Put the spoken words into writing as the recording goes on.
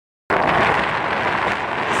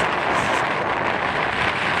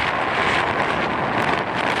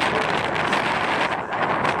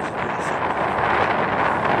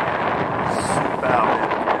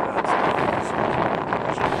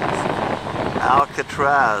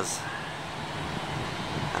Alcatraz,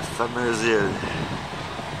 la fameuse île.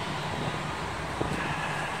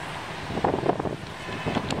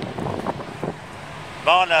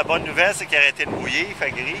 Bon, la bonne nouvelle, c'est qu'il a arrêté de mouiller, il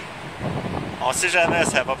fait gris. On sait jamais,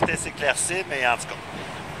 ça va peut-être s'éclaircir, mais en tout cas,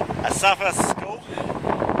 à San Francisco,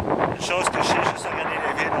 une chose que je sais, juste regarder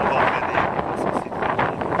les villes, on va regarder. Ça, c'est cool.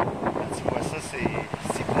 Quand tu vois ça, c'est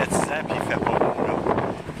hypnotisant, puis il fait pas beau, là.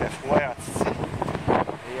 Il fait froid en Titi.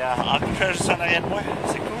 Et Alcatraz, juste en arrière de moi,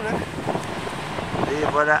 c'est cool, hein? Et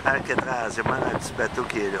voilà Alcatraz, il y a même un petit bateau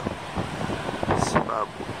qui est là. Super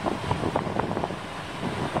beau.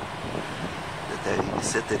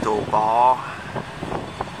 Ici, tu es au port.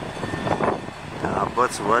 En bas,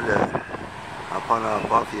 tu vois le. En bas, en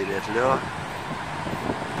bas, puis il est là.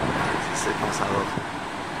 C'est ça qu'on s'en va.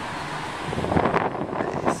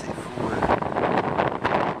 C'est fou, hein?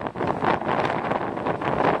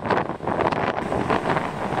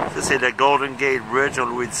 Ça, c'est le Golden Gate Bridge, on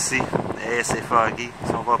loin d'ici. Et c'est foggy.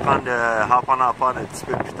 On va prendre le hop on en port un petit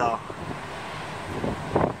peu plus tard.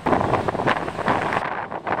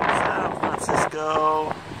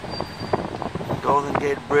 Golden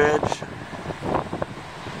Gate Bridge.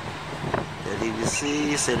 T'arrives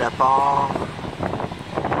ici, c'est le port.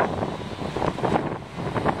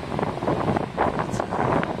 San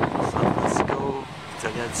Francisco. Tu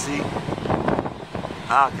regardes ici.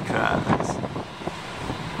 Alcatraz.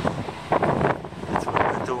 Et tu vois le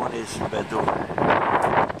bateau, on est sur le bateau.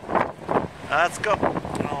 En tout cas,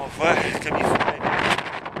 on va comme il faut.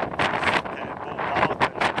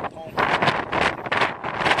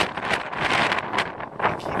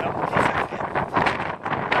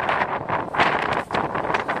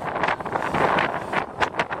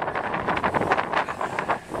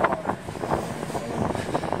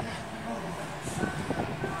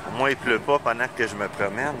 Moi, il pleut pas pendant que je me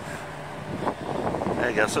promène. Hey,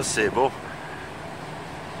 regarde ça, c'est beau.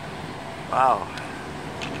 Wow!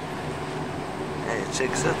 Hey,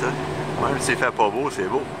 check ça, toi. Même s'il fait pas beau, c'est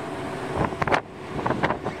beau.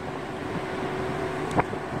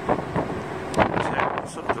 Check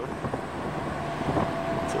ça, toi.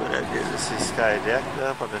 Tu vois la ville, c'est Skydeck,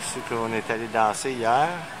 là, par-dessus qu'on est allé danser hier.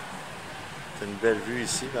 C'est une belle vue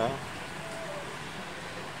ici, là.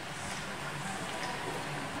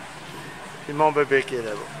 Et mon bébé qui est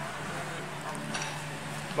là-bas.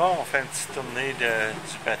 Bon, on fait une petite tournée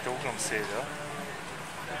du bateau comme c'est là.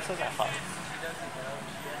 Ça, ça va faire.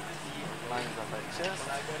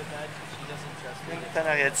 Une en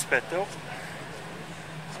arrière du bateau.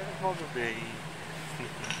 Avec mon bébé.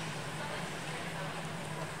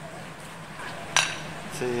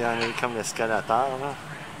 Tu sais, il y en a comme l'escalateur, là.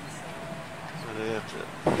 Ça doit être là.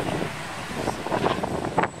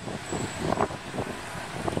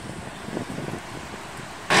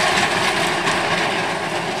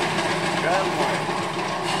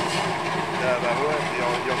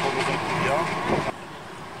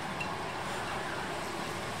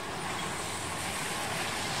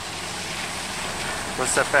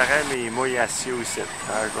 Ça paraît, mais il mouille assis aussi.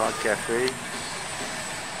 Un grand café.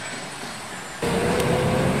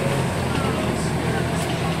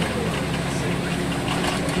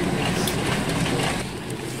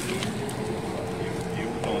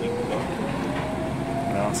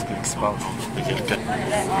 Non, c'est quoi qui se passe?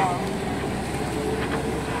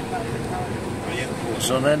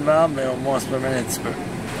 Journée de marde, mais au moins on se promène un petit peu.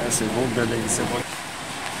 C'est beau de belle ici.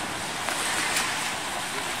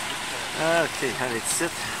 Ok, allez, ici.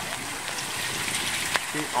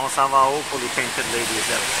 Puis on s'en va en haut pour les Painted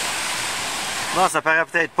Ladies. Bon, ça paraît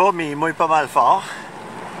peut-être pas, mais il mouille pas mal fort.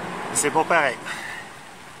 C'est beau pareil.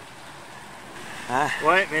 Hein?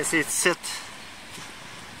 Ouais, mais c'est ici.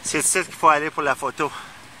 C'est ici qu'il faut aller pour la photo.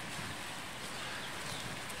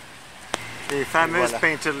 Les fameuses voilà.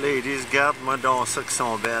 Painted Ladies, regarde-moi donc ça qui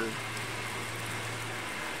sont belles.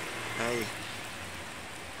 Hey.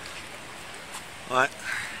 Ouais.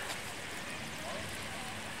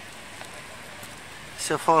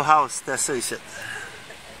 C'est Full House, c'est ça ici.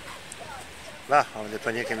 Bon, on va les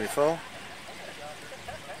pogner comme il faut.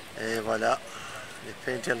 Et voilà, les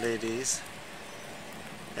Painted Ladies.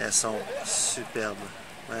 Elles sont superbes.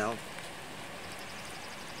 Voyons.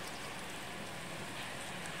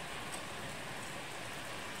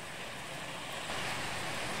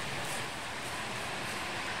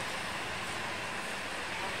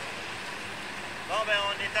 Bon, ben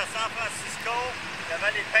on est à San Francisco,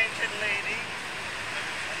 devant les Painted Ladies.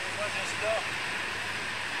 On va juste là.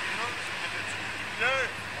 Il pleut,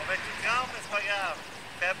 on va être tout tremble, mais c'est pas grave.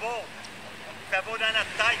 Il fait beau. Il fait beau dans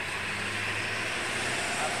notre tête.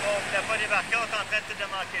 On ne voulait pas débarquer, on est en train de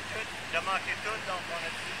manquer tout, donc on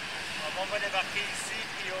a dit, on va débarquer ici,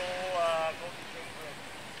 puis au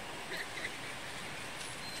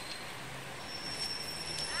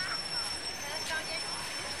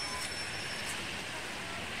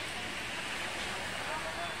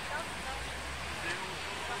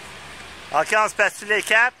OK, on se passe les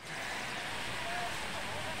quatre.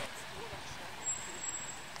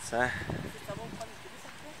 Ça.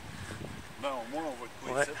 Ben, au moins, on va te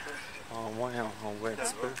trouver ça. Au moins, on voit un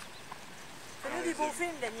petit peu. Fais-nous des beaux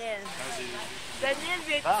films, Daniel. Daniel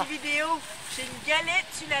veut une petite vidéo. J'ai une galette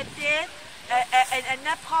sur la tête, un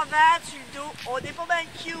approbable sur le dos. On est pas mal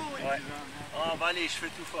cute. Ouais. On va avoir les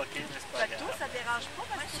cheveux tout fuckés, mais c'est pas grave. Ça dérange pas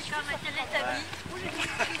parce que c'est comme un télétabis.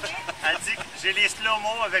 Elle dit que j'ai les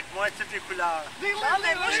slow-mo avec moi, toutes les couleurs. Non,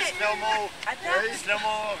 mais moi, Les slow-mo. Attends.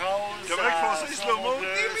 Slow-mo rose. Comment ils font ça, les slow-mo?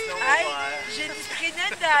 Hey, j'ai une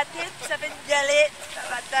sprinette dans la tête puis ça fait une galette ce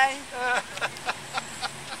matin.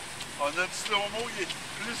 On a du slow-mo, il est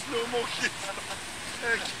plus slow-mo qu'il est.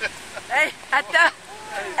 Hey, attends.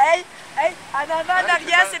 Hey, en avant, en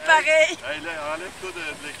arrière, c'est pareil. Hey, là, enlève-toi de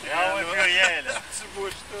l'écran. Ah ouais, plus rien, là. Tu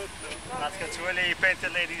bouges tout, là. Parce que tu vois les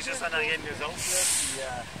Painted Ladies juste en arrière de nous autres, là. Puis,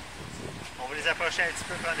 on va les approcher un petit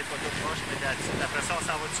peu, prendre des photos proches, mais là-dessus. Après ça, on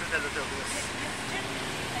s'en va tout de suite à l'autobus.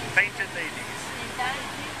 Painted Ladies.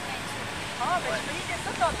 Ah, ben je voyais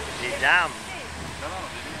ça tantôt. Les dames. Non,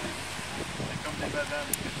 c'est comme des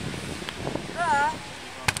madames. Ah.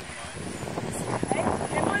 Hey,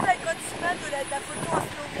 fais-moi l'accomplissement de la photo en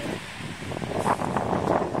slow-mo.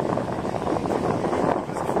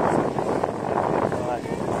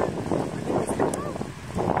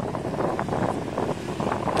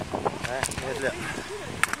 Là.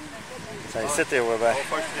 Ça ici, t'es ouais, ben.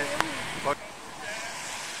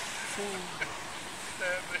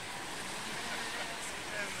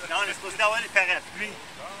 Non, on est supposé d'avoir les parapluies.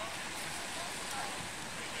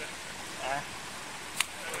 Hein?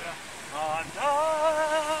 Oh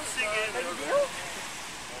non, singing the ride.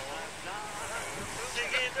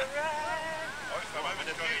 Singing the ride. Ouais, c'est quand même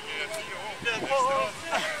une chorégraphie. The boat.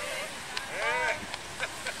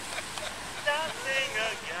 Dancing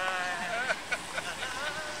again.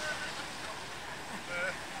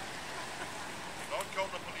 Don't call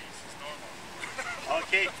the police, it's normal.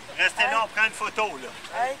 OK, restez là, on prend une photo, là.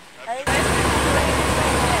 Hey.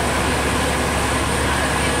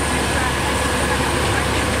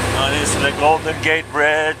 On est sur le Golden Gate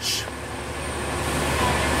Bridge.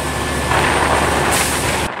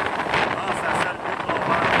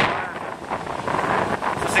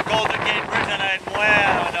 Ça, c'est Golden Gate Bridge en arrière de moi.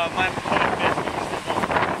 On a même pas une belle vue. On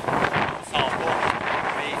sent pas.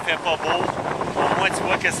 Mais il fait pas beau. Au moins, tu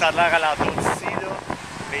vois que ça a l'air alentour d'ici, là.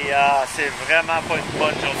 Mais c'est vraiment pas une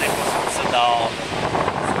bonne journée pour sortir dehors, là.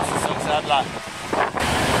 C'est ça que ça a de l'air.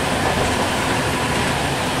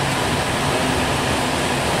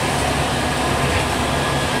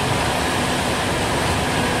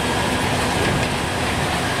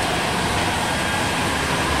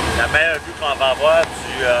 La meilleure vue qu'on va avoir du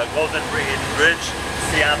Golden Gate Bridge,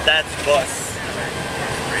 c'est en dedans du boss.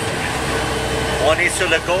 On est sur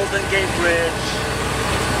le Golden Gate Bridge.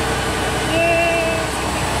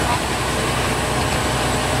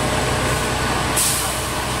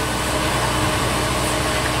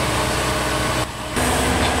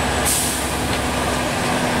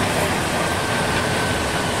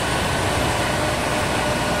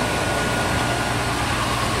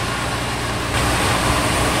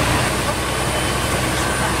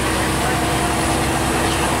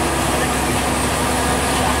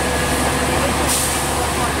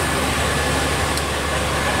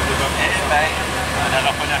 On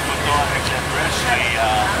n'aura pas la photo avec le bridge, mais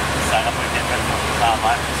ça n'aura pas été une belle photo quand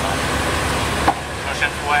même. La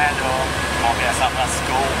prochaine fois, là, on vient à San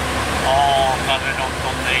Francisco, on prendra une autre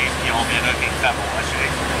tournée, puis on viendra avec des travaux à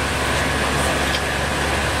gérer.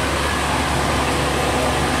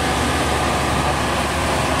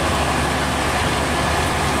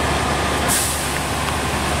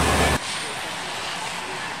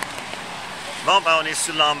 Bon, ben on est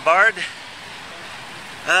sur Lombard.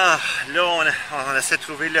 Ah, là, on essaie de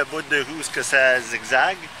trouver le bout de rue où que ça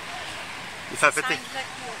zigzague. Il fait péter.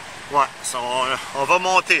 Ouais, on va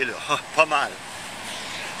monter là, pas mal.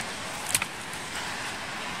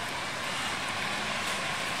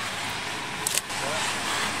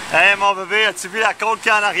 Hey mon bébé, as-tu vu la côte qui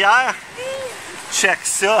est en arrière? Check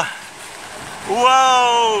ça.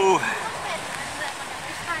 Wow!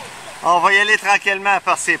 On va y aller tranquillement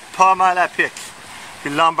parce que c'est pas mal à pic.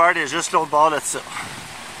 Puis le Lombard est juste l'autre bord de ça.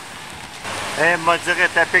 Hey, m'a dirait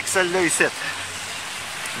ta pic celle-là ici.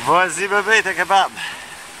 Vas-y bébé, t'es capable.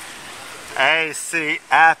 Hey, c'est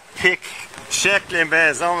à pic. Check les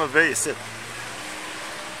maisons bébé ici.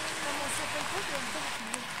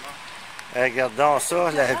 Hey, regardons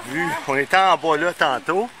ça, la vue. On était en bas là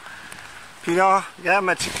tantôt. Puis là, regarde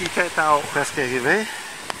ma chiquita est en haut, presque arrivée.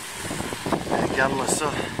 Hey, regarde-moi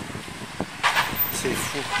ça. C'est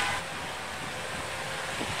fou.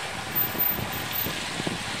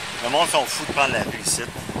 Le monde sont fous de prendre la rue ici.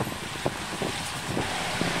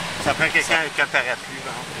 Ça prend quelqu'un avec un parapluie.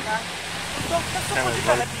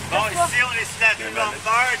 Bon, ici, on est sur la rue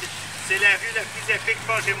Lombard. C'est la rue la plus épique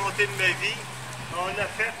que j'ai montée de ma vie. On a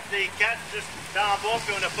fait des 4 juste d'en bas,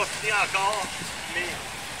 puis on n'a pas fini encore. Mais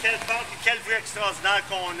quelle pente et quelle vue extraordinaire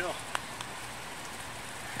qu'on a.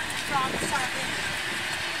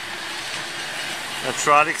 Le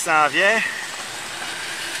trolley qui s'en vient.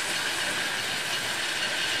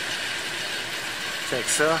 Check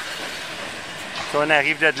ça. On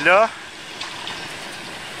arrive de là.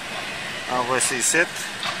 On voit ces sites.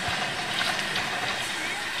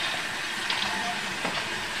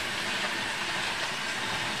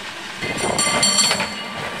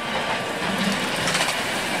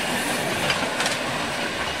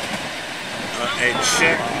 Hey,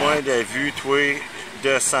 check-moi la vue, toi,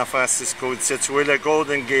 de San Francisco. Tu vois le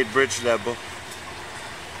Golden Gate Bridge là-bas.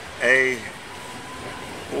 Hey,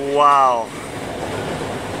 wow!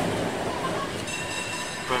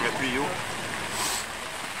 Parapluie haut.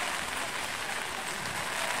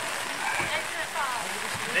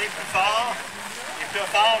 Il est plus fort. Il est plus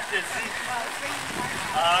fort, je te dis.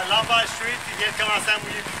 Lombard Street, il vient de commencer à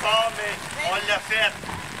mouiller plus fort, mais on l'a fait.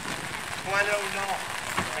 Voilà ou non.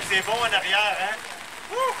 Mais c'est beau en arrière, hein?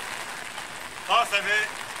 Wouh! Ah, ça veut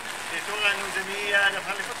des tours à nos amis de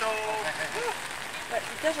prendre les photos. Ouais,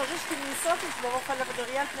 putain, je vais juste finir ça, puis tu vas voir faire la photo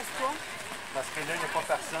réelle, place-toi. Parce que là, il n'y a pas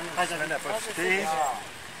personne. La semaine n'a pas quitté.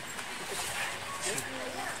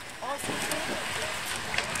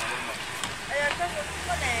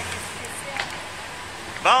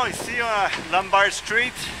 Bon, ici, Lombard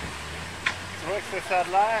Street. Tu vois que ça a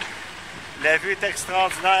de l'air? La vue est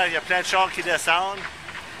extraordinaire. Il y a plein de chars qui descendent.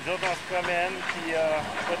 Nous autres, on se promène, puis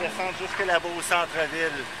on va descendre jusque là-bas au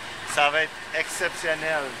centre-ville. Ça va être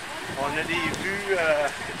exceptionnel. On a des vues,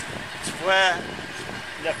 tu vois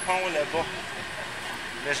le pont là-bas.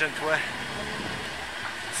 Imagine-toi.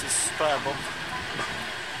 C'est super beau.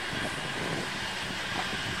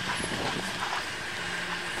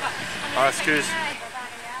 Ah, excuse.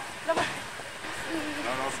 Non,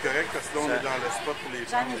 non, c'est correct parce que là, on est dans le spot pour les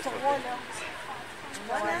femmes. J'en ai 3, là.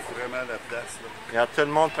 C'est vraiment la place, là. Regarde, tout le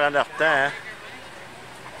monde prend leur temps, hein?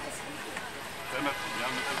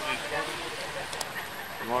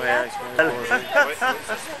 Montréal,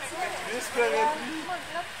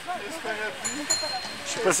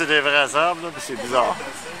 je sais pas si c'est des vrais arbres, là, mais c'est bizarre.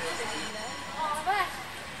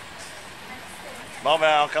 Bon,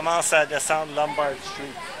 ben, on commence à descendre Lombard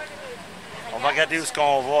Street. On va regarder où est-ce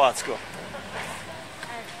qu'on va, en tout cas.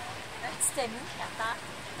 Un petit ami, j'attends.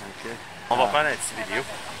 OK. On va prendre une petite vidéo.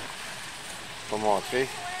 Pour montrer.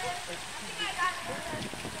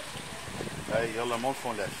 Hey, regarde, le monde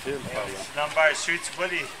font la file par là. Lombard Street, tu vois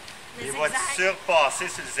les voitures passer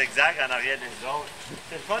sur le zigzag en arrière des autres.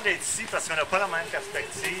 C'est le fun d'être ici parce qu'on n'a pas la même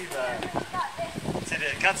perspective.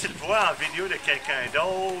 Quand tu le vois en vidéo de quelqu'un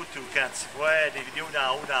d'autre ou quand tu vois des vidéos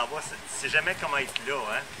d'en haut, d'en bas, c'est jamais comment être là.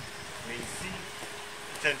 Hein? Mais ici,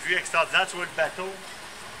 tu as une vue extraordinaire. Tu vois le bateau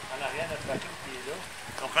en arrière, notre bateau qui est là.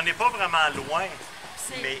 Donc on n'est pas vraiment loin.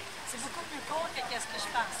 Mais c'est beaucoup plus court que ce que je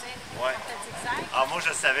pensais. Ouais. Ah, moi,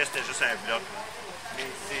 je savais que c'était juste un bloc. Mais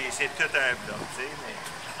c'est tout un bloc, tu sais. Mais...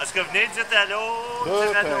 Est-ce que venez, dites allô?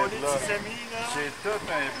 Tout à nos un bloc. petits amis, là? J'ai tout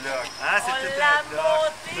un bloc. Ah, c'est On tout l'a un bloc.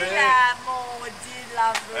 monté, la maudite, la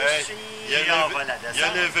bouchée. Il y a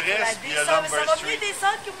l'Everest, puis il y a Ça Lombard va mieux Street.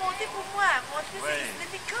 descendre que monter pour moi. Monter, Ouais. c'est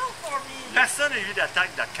difficult for me. Personne n'a eu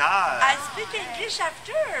d'attaque de cœur. I speak English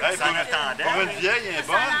after. Hey, Ça en attendait. pour une vieille, elle est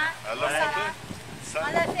bonne. Elle l'a monté. On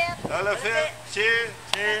l'a fait. Elle l'a fait. Cheers.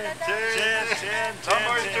 Chin.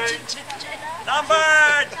 Lombard Street.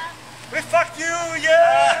 Lombard! We fuck you,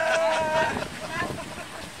 yeah!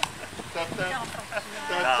 Tap, tap.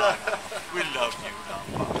 No, we love you,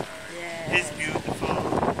 Lombard. Yeah. It's beautiful.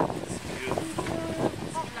 It's beautiful.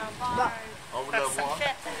 On vous la voit.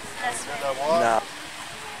 Non.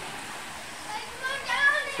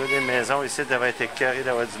 Toutes les maisons ici devraient être écœurées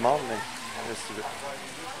d'avoir du monde, mais qu'est-ce que tu veux?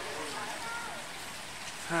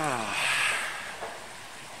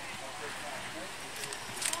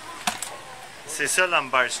 C'est ça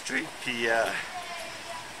Lombard Street, puis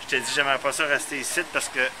je t'ai dit j'aimerais pas ça rester ici parce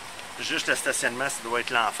que juste le stationnement ça doit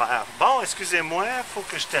être l'enfer. Bon, excusez-moi, faut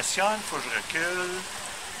que je stationne, faut que je recule.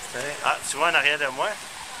 Ah, tu vois en arrière de moi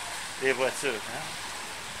les voitures, hein?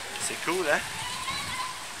 C'est cool, hein?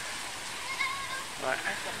 Ouais.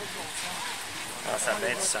 Ah, ça a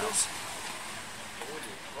bien du sens.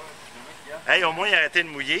 Hey, au moins il a arrêté de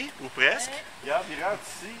mouiller, ou presque. Regarde, il rentre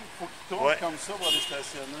ici. Il faut qu'il tourne comme ça pour aller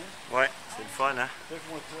stationner. Ouais, c'est le fun, hein?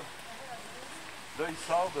 Fais-moi ça. Là, il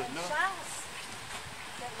sort de là. Chance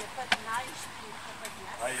qu'il n'y a pas de neige puis il n'y a pas de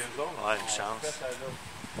glace. Ah, il y a nous autres. Ouais, une chance.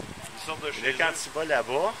 Ils sortent de Là, chez quand tu vas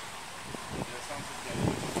là-bas,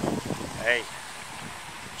 hey,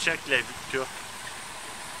 check la vue que tu as.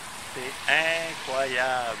 C'est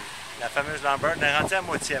incroyable. La fameuse Lambert, on est rendu à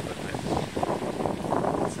moitié à peu près.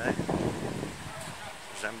 T'sais.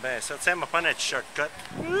 J'aime bien ça. Tiens, on va prendre un petit shortcut.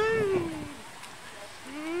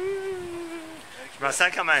 Je me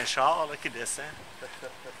sens comme un char là, qui descend.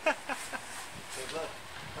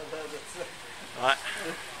 Ouais.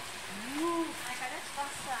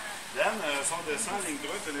 Dan, si on descend en ligne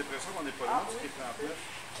droite, t'as l'impression qu'on n'est pas loin de ce qui est en place.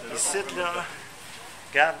 Ici, là,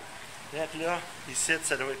 regarde, net là, ici,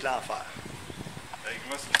 ça doit être l'enfer.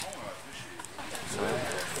 Comment c'est bon,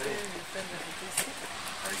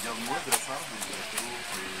 regarde-moi descendre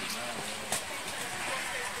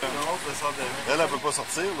elle ne peut pas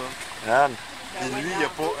sortir, là. Regarde. Et lui, il n'y a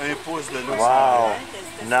pas un pouce de l'eau. Wow.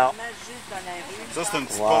 Non. Ça, c'est une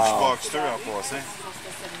petite Porsche Boxster en passant.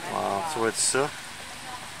 Wow. Tu vois tout ça?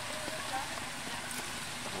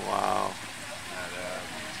 Wow.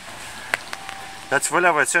 Là, tu vois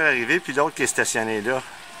la voiture arriver, puis l'autre qui est stationné là.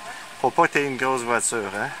 Faut pas que tu aies une grosse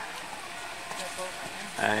voiture, hein?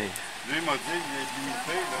 Hey. Lui, il m'a dit, il est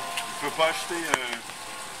limité, là. Il ne peut pas acheter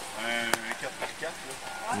un 4x4, là.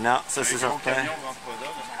 Non, ça c'est certain. Camion rentre pas là.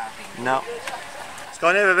 Non. Est-ce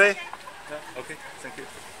qu'on est, bébé? OK, thank you.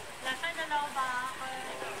 La fin de l'Orbar,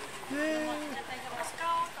 on a fait une grosse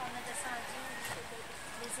côte, on a descendu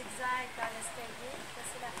les zigzags dans l'escalier. Ça,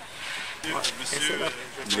 c'est la fin. Monsieur,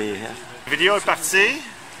 La vidéo est partie.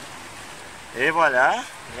 Et voilà.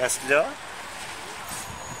 Reste là.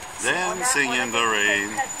 Dancing in the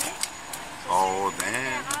rain. Oh,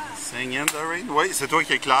 dancing in the rain. Oui, c'est toi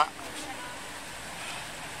qui es clair.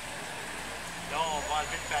 Là, on va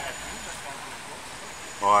enlever le parapluie parce qu'on ne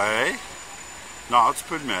peut Ouais. Non, tu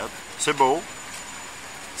peux le mettre. C'est beau.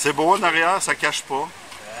 C'est beau en arrière, ça cache pas. pas.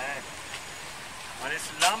 On est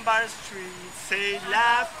sur Lombard Street. C'est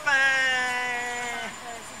la fin!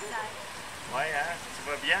 Ouais, hein? Tu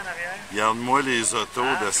vas bien en arrière? Regarde-moi les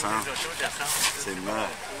autos descendre. Les autos descendent. C'est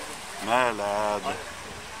malade.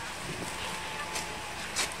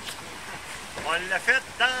 On l'a fait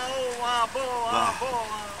d'en haut, en bas, en bas, en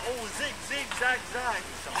haut, zig, zig, zag, zag.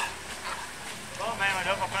 Bon, ben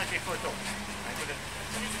là, on va prendre des photos.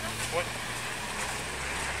 Oui.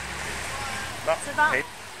 Bon, C'est bon. hey.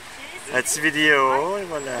 La petite vidéo, et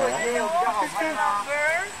voilà.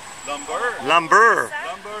 Lumber. Lumber. Lumber.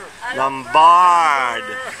 Lombard.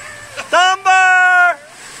 Lumber!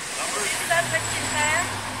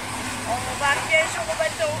 On va arriver un jour au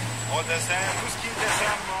bateau. On descend, tout ce qui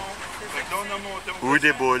descend monte. Fait que là, on a monté. Ou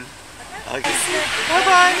des boules. OK. Bye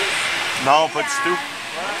bye. Non, pas du tout.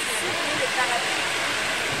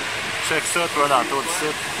 Check ça, toi, dans ton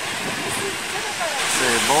site.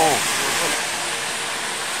 C'est bon.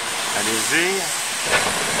 Allez-y.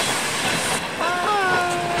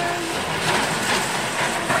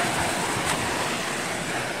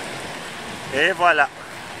 Et voilà.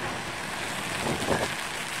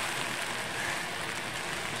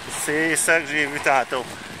 C'est ça que j'ai vu tantôt.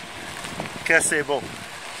 Que c'est beau.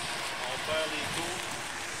 On perd les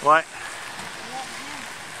tours. Ouais.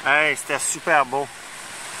 Hey, c'était super beau.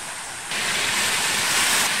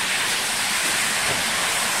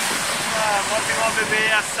 Moi et mon bébé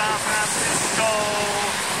à San Francisco.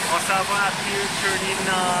 On s'en va à Pier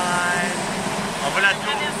 39. On va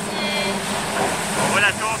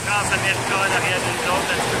la tour Trans-América derrière nous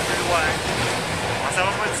autres, un petit peu plus loin. On s'en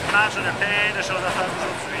va pour une petite marche, on a plein de choses à faire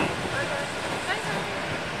aujourd'hui.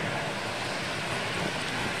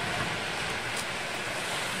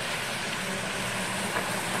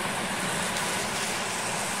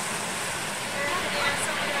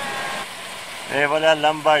 Et voilà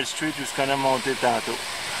Lombard Street où on a monté tantôt.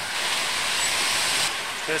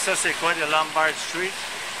 Ça, c'est quoi de Lombard Street?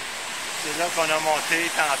 C'est là qu'on a monté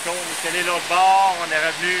tantôt. On est allé l'autre bord, on est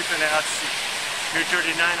revenu, puis on est rentré ici. Pier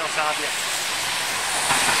 39, on s'en vient.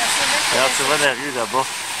 Regarde, tu vois la rue là-bas.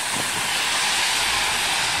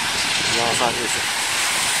 Là, on s'en vient ça.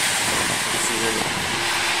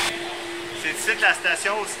 C'est ici que la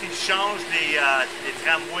station où ils changent les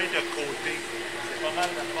tramways de côté. C'est pas mal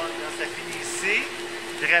de fun. Là. Ça finit ici.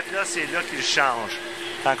 Drette là, c'est là qu'ils changent.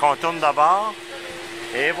 Tant qu'on tourne d'abord.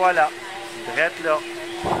 Et voilà. Drette là.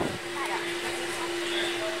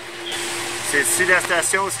 C'est ici la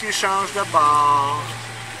station où ils changent de bord.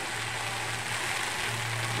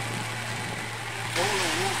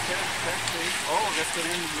 Oh, restaurant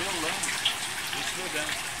Avril, là. Juste là, Dan.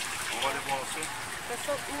 On va aller voir ça.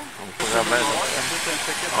 On pourrait bien...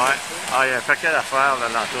 Ouais. Ah, il y a un paquet d'affaires là,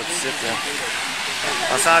 l'entour du site. Là.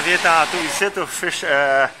 On s'en vient tantôt ici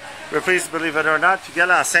au Reprise Believe It or Not, puis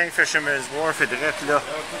regarde l'enseigne Fisherman's Wharf est direct là.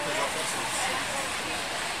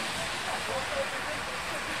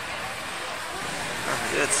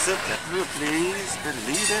 That's it. Please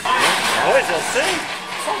believe it. Oui, je sais.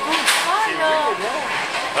 C'est vrai, là.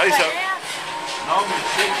 Hey, ça... Non, mais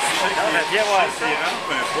tu sais Non, mais viens voir ça.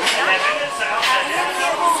 rampe un peu.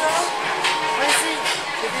 Vas-y,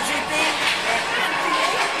 j'ai déjà été.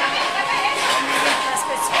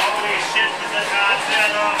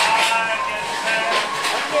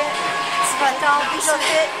 Ok, tu vas tomber, déjà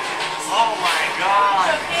fait. Oh my God!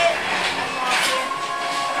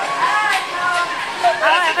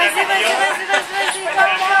 Ah, vas-y, go,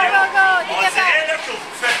 On dirait là que vous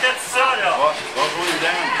faites peut-être ça là. Ouais, bonjour les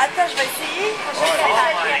dames. Attends, je vais essayer. Oh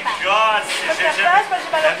my God! Faut que je fasse, parce que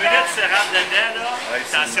j'ai mal au La minute cœur. se rentre dedans là. Ouais,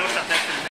 c'est Attention, je suis en train de filmer.